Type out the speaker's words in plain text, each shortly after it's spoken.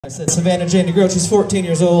I said Savannah Jane DeGroat. She's 14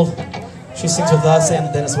 years old. She sings with us and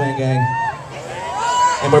the Dennis Wayne Gang.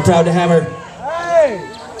 And we're proud to have her.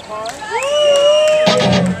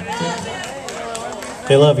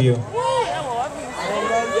 They love you.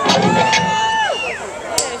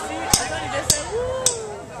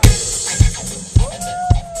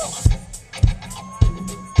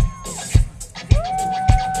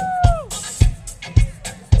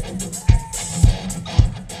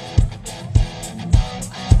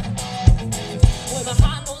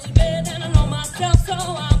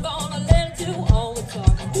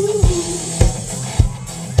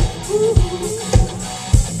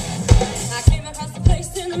 I came across a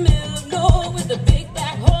place in the middle of nowhere with a big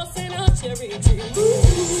black horse and a cherry tree.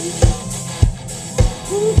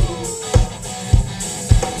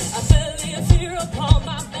 I felt a fear upon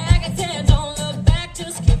my back and said, don't look back,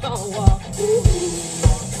 just keep on walking.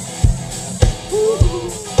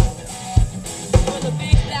 When the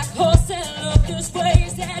big black horse and looked this way, he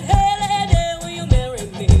said, hey lady, will you marry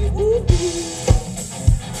me?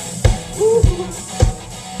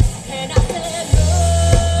 And I said,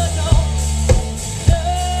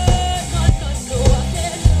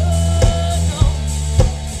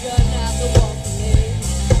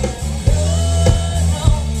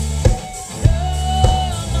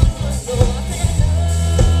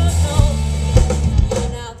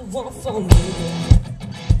 for me.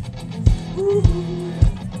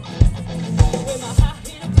 With my high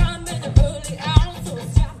heel climbing the early hours, so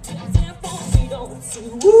it's time to tap on me, don't see.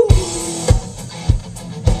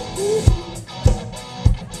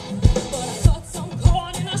 But I cut some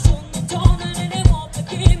corn and I shouldn't have done it, and they won't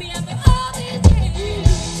forgive me after all these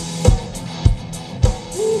years.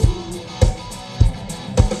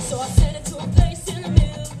 So I sent it to a place in the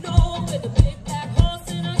middle of nowhere with a big black horse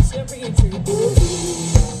and a cherry tree.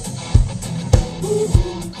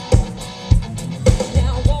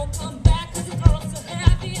 Now I won't come back 'cause the girl's so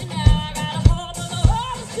happy, and now I got a hold of the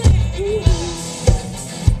whole sea.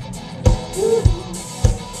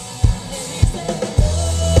 And he said,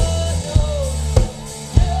 no,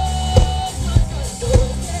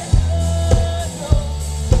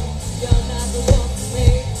 you're not the one for me.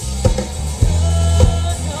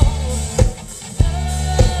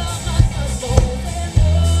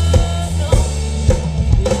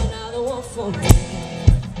 You're not the one for me.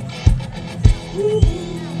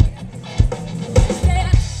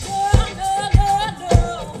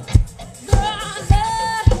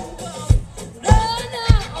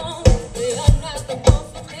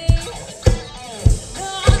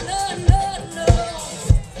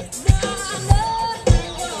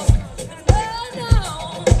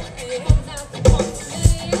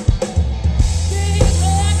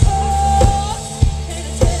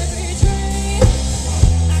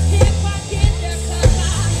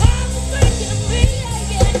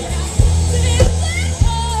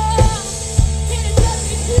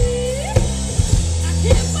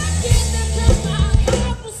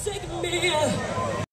 Yeah.